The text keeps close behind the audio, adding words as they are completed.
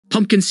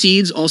Pumpkin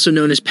seeds, also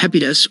known as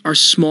pepitas, are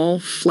small,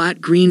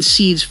 flat green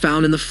seeds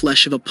found in the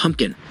flesh of a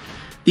pumpkin.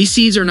 These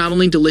seeds are not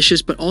only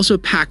delicious but also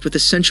packed with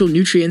essential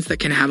nutrients that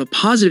can have a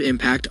positive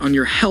impact on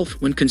your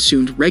health when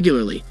consumed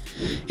regularly.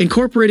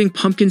 Incorporating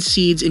pumpkin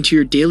seeds into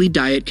your daily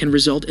diet can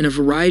result in a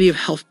variety of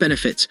health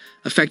benefits,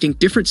 affecting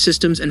different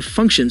systems and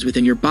functions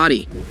within your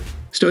body.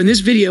 So in this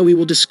video, we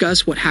will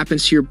discuss what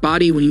happens to your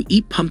body when you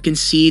eat pumpkin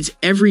seeds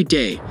every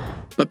day.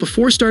 But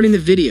before starting the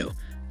video,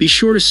 be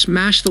sure to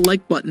smash the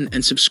like button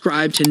and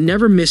subscribe to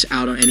never miss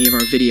out on any of our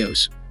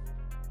videos.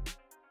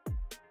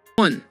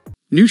 1.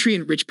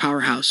 Nutrient-rich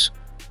powerhouse.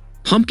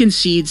 Pumpkin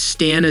seeds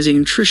stand as a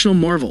nutritional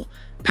marvel,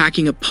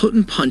 packing a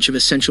potent punch of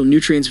essential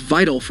nutrients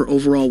vital for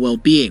overall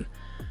well-being.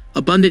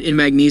 Abundant in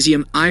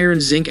magnesium,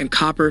 iron, zinc, and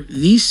copper,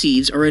 these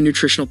seeds are a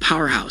nutritional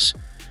powerhouse.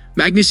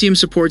 Magnesium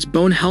supports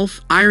bone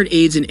health, iron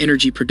aids in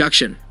energy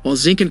production, while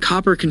zinc and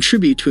copper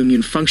contribute to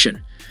immune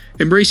function.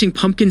 Embracing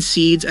pumpkin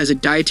seeds as a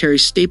dietary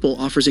staple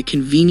offers a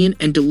convenient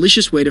and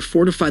delicious way to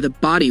fortify the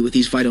body with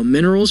these vital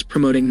minerals,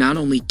 promoting not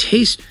only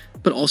taste,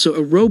 but also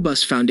a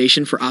robust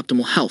foundation for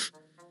optimal health.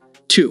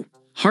 2.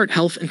 Heart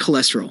health and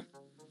cholesterol.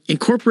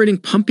 Incorporating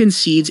pumpkin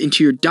seeds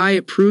into your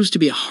diet proves to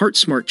be a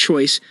heart-smart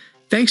choice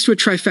thanks to a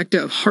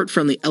trifecta of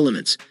heart-friendly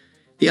elements.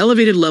 The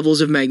elevated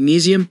levels of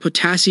magnesium,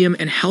 potassium,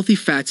 and healthy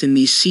fats in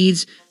these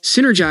seeds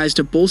synergize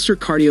to bolster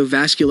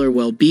cardiovascular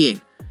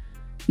well-being.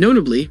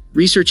 Notably,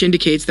 research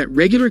indicates that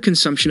regular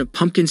consumption of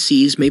pumpkin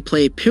seeds may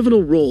play a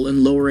pivotal role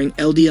in lowering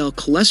LDL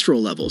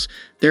cholesterol levels,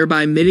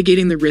 thereby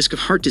mitigating the risk of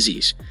heart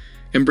disease.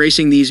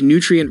 Embracing these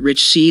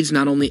nutrient-rich seeds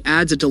not only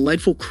adds a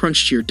delightful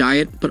crunch to your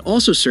diet, but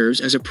also serves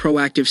as a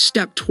proactive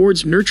step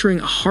towards nurturing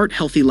a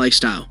heart-healthy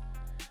lifestyle.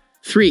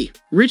 3.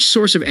 Rich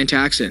source of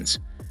antioxidants.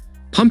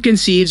 Pumpkin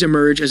seeds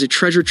emerge as a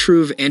treasure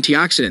trove of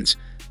antioxidants,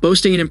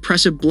 boasting an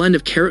impressive blend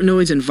of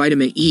carotenoids and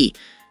vitamin E.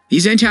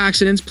 These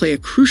antioxidants play a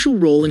crucial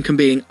role in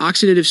combating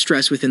oxidative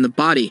stress within the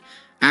body,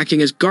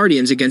 acting as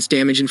guardians against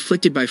damage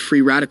inflicted by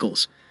free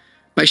radicals.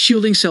 By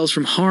shielding cells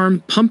from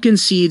harm, pumpkin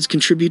seeds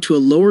contribute to a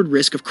lowered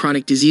risk of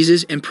chronic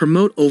diseases and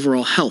promote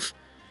overall health.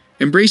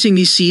 Embracing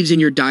these seeds in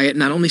your diet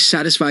not only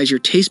satisfies your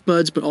taste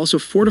buds but also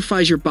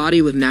fortifies your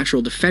body with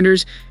natural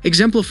defenders,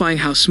 exemplifying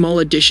how small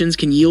additions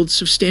can yield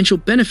substantial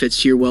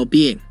benefits to your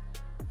well-being.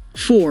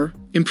 4.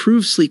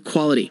 Improved sleep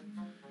quality.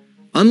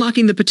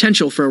 Unlocking the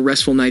potential for a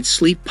restful night's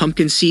sleep,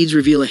 pumpkin seeds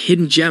reveal a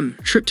hidden gem,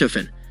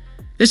 tryptophan.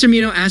 This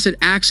amino acid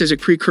acts as a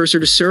precursor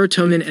to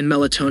serotonin and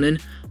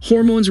melatonin,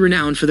 hormones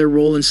renowned for their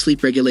role in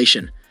sleep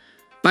regulation.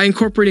 By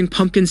incorporating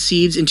pumpkin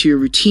seeds into your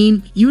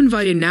routine, you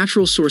invite a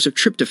natural source of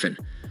tryptophan,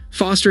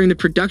 fostering the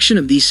production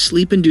of these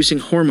sleep-inducing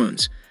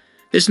hormones.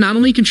 This not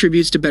only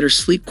contributes to better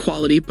sleep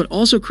quality, but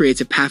also creates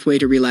a pathway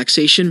to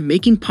relaxation,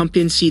 making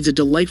pumpkin seeds a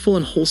delightful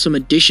and wholesome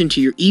addition to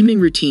your evening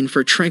routine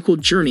for a tranquil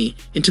journey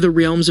into the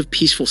realms of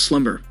peaceful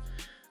slumber.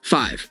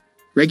 5.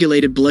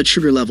 Regulated blood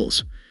sugar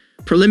levels.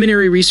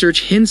 Preliminary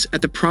research hints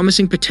at the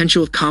promising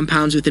potential of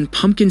compounds within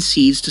pumpkin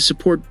seeds to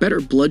support better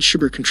blood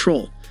sugar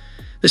control.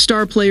 The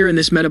star player in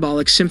this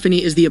metabolic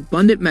symphony is the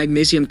abundant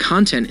magnesium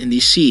content in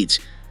these seeds.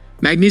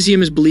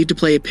 Magnesium is believed to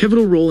play a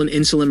pivotal role in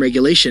insulin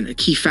regulation, a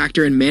key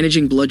factor in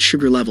managing blood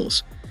sugar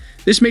levels.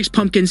 This makes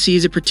pumpkin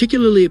seeds a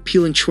particularly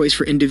appealing choice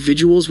for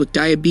individuals with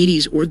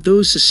diabetes or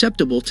those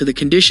susceptible to the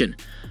condition,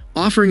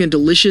 offering a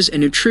delicious and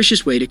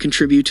nutritious way to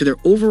contribute to their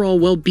overall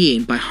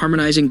well-being by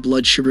harmonizing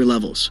blood sugar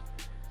levels.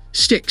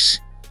 6.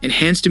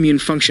 Enhanced immune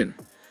function.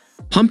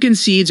 Pumpkin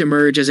seeds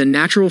emerge as a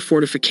natural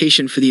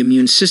fortification for the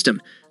immune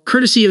system,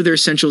 courtesy of their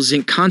essential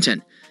zinc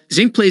content.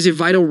 Zinc plays a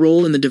vital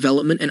role in the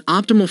development and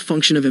optimal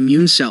function of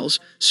immune cells,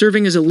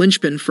 serving as a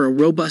linchpin for a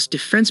robust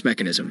defense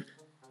mechanism.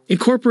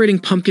 Incorporating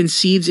pumpkin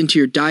seeds into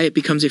your diet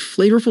becomes a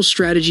flavorful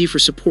strategy for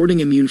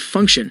supporting immune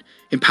function,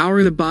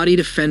 empowering the body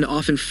to fend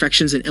off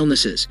infections and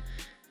illnesses.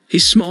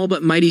 These small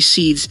but mighty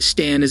seeds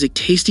stand as a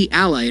tasty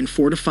ally in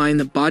fortifying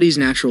the body's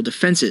natural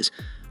defenses,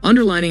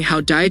 underlining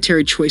how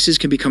dietary choices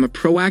can become a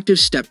proactive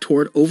step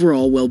toward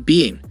overall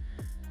well-being.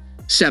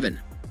 7.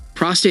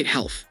 Prostate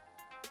health.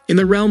 In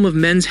the realm of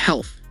men's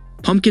health,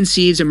 pumpkin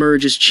seeds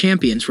emerge as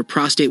champions for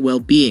prostate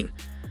well-being.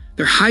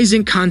 Their high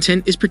zinc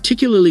content is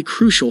particularly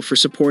crucial for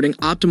supporting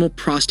optimal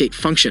prostate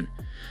function.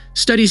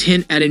 Studies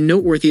hint at a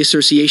noteworthy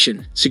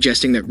association,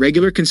 suggesting that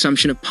regular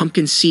consumption of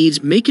pumpkin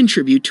seeds may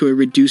contribute to a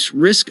reduced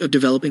risk of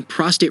developing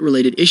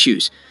prostate-related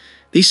issues.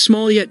 These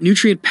small yet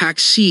nutrient-packed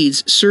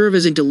seeds serve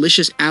as a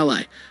delicious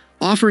ally,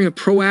 offering a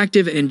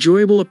proactive and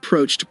enjoyable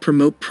approach to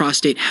promote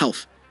prostate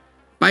health.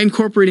 By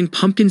incorporating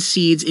pumpkin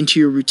seeds into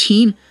your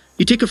routine,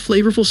 you take a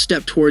flavorful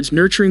step towards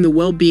nurturing the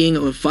well-being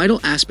of a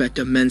vital aspect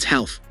of men's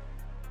health.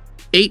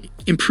 8.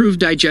 Improved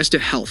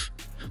digestive health.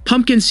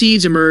 Pumpkin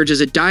seeds emerge as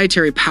a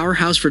dietary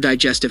powerhouse for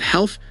digestive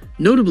health,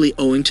 notably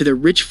owing to their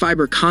rich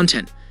fiber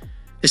content.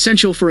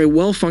 Essential for a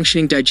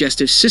well-functioning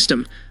digestive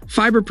system,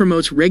 fiber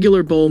promotes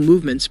regular bowel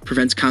movements,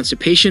 prevents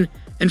constipation,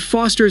 and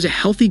fosters a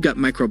healthy gut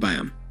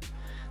microbiome.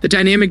 The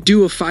dynamic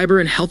duo of fiber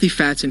and healthy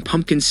fats in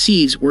pumpkin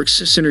seeds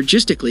works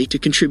synergistically to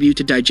contribute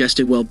to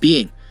digestive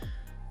well-being.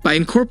 By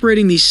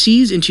incorporating these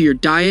seeds into your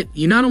diet,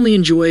 you not only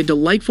enjoy a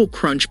delightful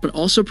crunch but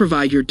also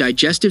provide your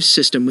digestive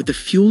system with the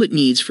fuel it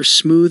needs for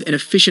smooth and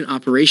efficient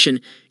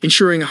operation,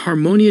 ensuring a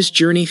harmonious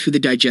journey through the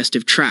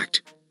digestive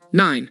tract.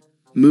 9.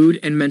 Mood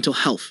and mental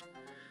health.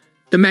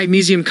 The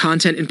magnesium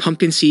content in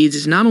pumpkin seeds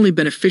is not only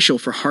beneficial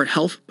for heart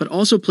health but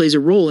also plays a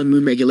role in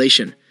mood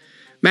regulation.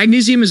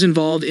 Magnesium is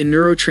involved in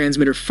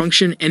neurotransmitter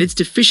function, and its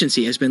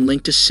deficiency has been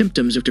linked to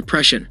symptoms of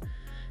depression.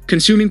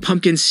 Consuming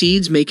pumpkin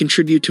seeds may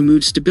contribute to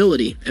mood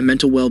stability and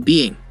mental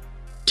well-being.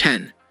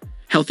 10.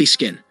 Healthy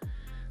skin.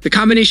 The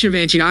combination of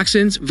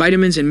antioxidants,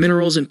 vitamins, and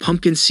minerals in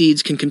pumpkin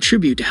seeds can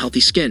contribute to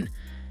healthy skin.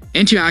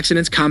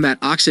 Antioxidants combat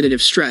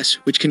oxidative stress,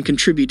 which can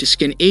contribute to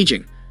skin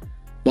aging,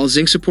 while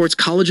zinc supports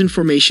collagen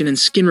formation and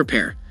skin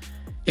repair.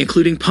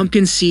 Including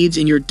pumpkin seeds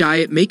in your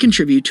diet may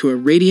contribute to a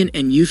radiant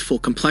and youthful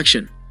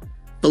complexion.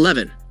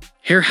 11.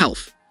 Hair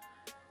health.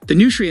 The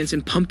nutrients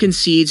in pumpkin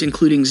seeds,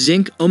 including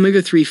zinc,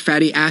 omega-3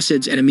 fatty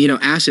acids, and amino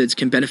acids,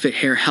 can benefit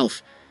hair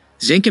health.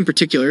 Zinc, in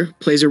particular,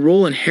 plays a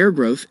role in hair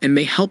growth and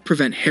may help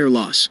prevent hair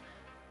loss.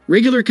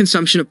 Regular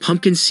consumption of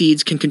pumpkin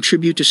seeds can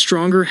contribute to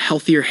stronger,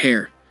 healthier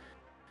hair.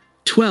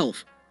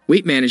 12.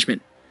 Weight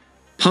management.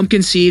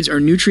 Pumpkin seeds are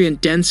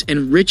nutrient-dense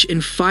and rich in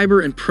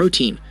fiber and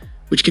protein,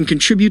 which can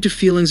contribute to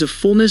feelings of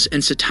fullness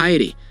and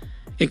satiety.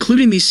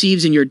 Including these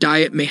seeds in your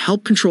diet may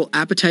help control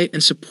appetite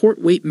and support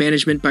weight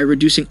management by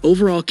reducing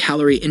overall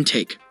calorie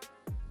intake.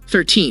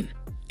 13.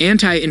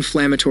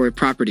 Anti-inflammatory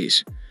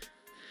properties.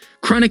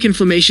 Chronic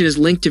inflammation is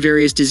linked to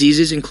various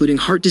diseases, including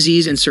heart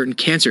disease and certain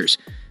cancers.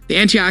 The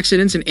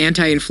antioxidants and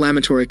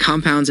anti-inflammatory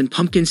compounds in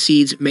pumpkin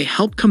seeds may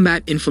help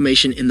combat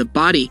inflammation in the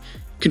body,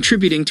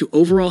 contributing to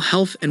overall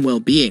health and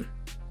well-being.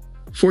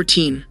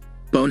 14.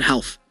 Bone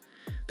health.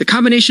 The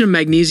combination of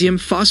magnesium,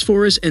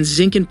 phosphorus, and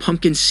zinc in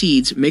pumpkin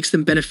seeds makes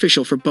them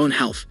beneficial for bone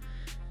health.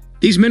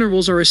 These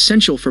minerals are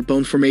essential for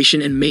bone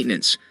formation and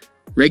maintenance.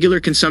 Regular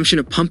consumption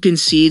of pumpkin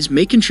seeds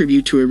may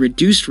contribute to a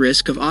reduced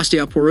risk of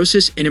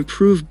osteoporosis and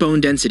improved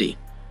bone density.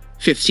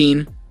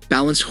 15.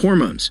 Balanced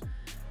hormones.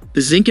 The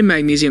zinc and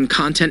magnesium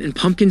content in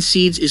pumpkin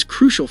seeds is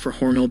crucial for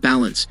hormonal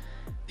balance.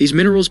 These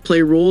minerals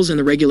play roles in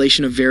the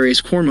regulation of various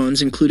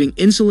hormones, including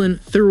insulin,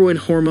 thyroid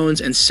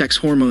hormones, and sex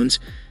hormones.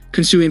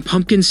 Consuming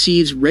pumpkin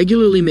seeds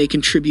regularly may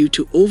contribute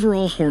to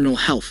overall hormonal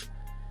health.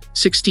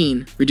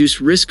 16.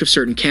 Reduce risk of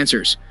certain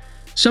cancers.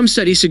 Some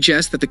studies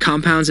suggest that the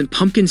compounds in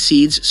pumpkin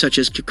seeds, such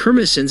as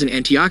cucurbitacins and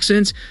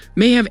antioxidants,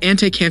 may have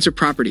anti-cancer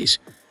properties.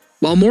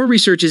 While more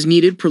research is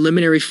needed,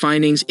 preliminary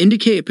findings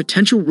indicate a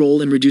potential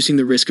role in reducing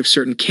the risk of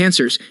certain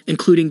cancers,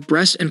 including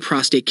breast and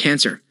prostate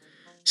cancer.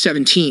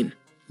 17.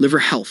 Liver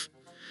health.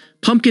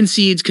 Pumpkin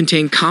seeds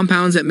contain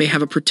compounds that may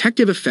have a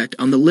protective effect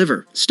on the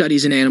liver.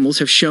 Studies in animals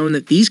have shown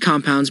that these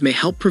compounds may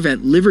help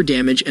prevent liver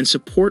damage and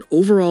support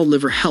overall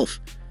liver health.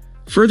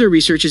 Further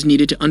research is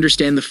needed to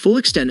understand the full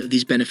extent of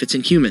these benefits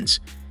in humans.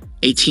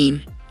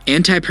 18.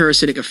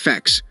 Antiparasitic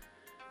effects.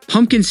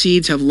 Pumpkin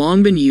seeds have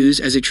long been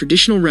used as a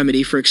traditional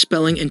remedy for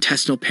expelling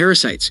intestinal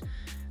parasites.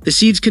 The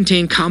seeds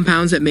contain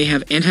compounds that may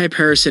have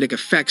antiparasitic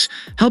effects,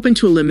 helping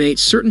to eliminate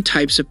certain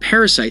types of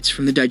parasites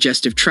from the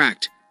digestive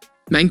tract.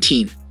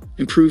 19.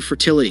 Improve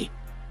fertility.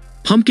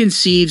 Pumpkin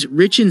seeds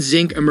rich in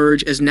zinc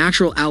emerge as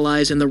natural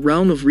allies in the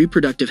realm of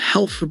reproductive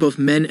health for both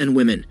men and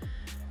women.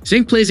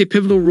 Zinc plays a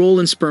pivotal role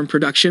in sperm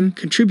production,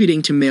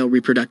 contributing to male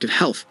reproductive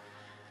health.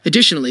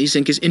 Additionally,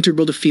 zinc is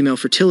integral to female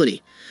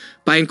fertility.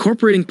 By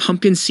incorporating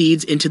pumpkin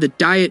seeds into the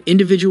diet,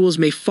 individuals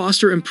may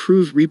foster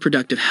improved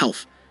reproductive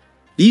health.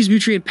 These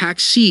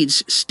nutrient-packed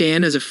seeds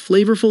stand as a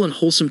flavorful and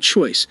wholesome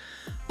choice,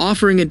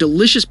 offering a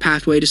delicious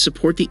pathway to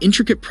support the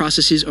intricate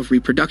processes of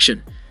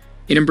reproduction.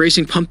 In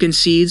embracing pumpkin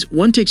seeds,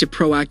 one takes a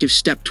proactive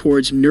step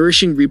towards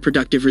nourishing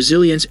reproductive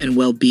resilience and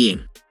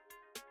well-being.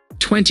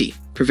 20.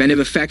 Preventive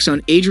effects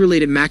on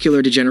age-related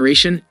macular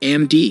degeneration,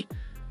 AMD.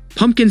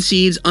 Pumpkin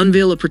seeds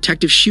unveil a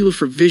protective shield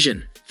for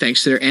vision,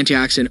 thanks to their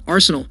antioxidant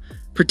arsenal,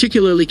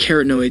 particularly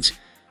carotenoids.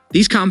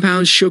 These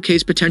compounds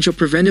showcase potential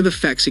preventive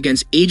effects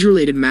against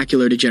age-related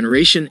macular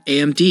degeneration,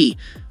 AMD,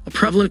 a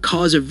prevalent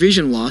cause of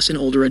vision loss in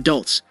older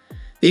adults.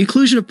 The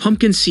inclusion of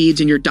pumpkin seeds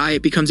in your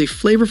diet becomes a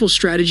flavorful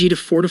strategy to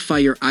fortify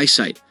your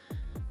eyesight.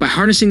 By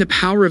harnessing the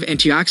power of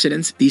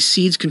antioxidants, these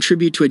seeds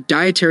contribute to a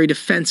dietary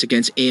defense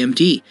against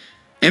AMD,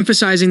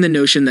 emphasizing the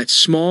notion that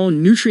small,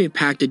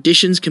 nutrient-packed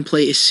additions can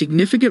play a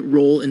significant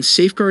role in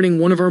safeguarding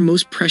one of our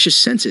most precious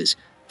senses,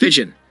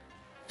 vision.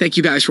 Thank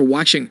you guys for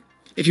watching.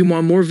 If you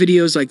want more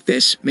videos like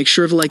this, make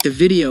sure to like the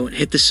video and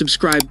hit the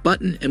subscribe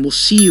button, and we'll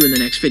see you in the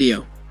next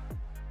video.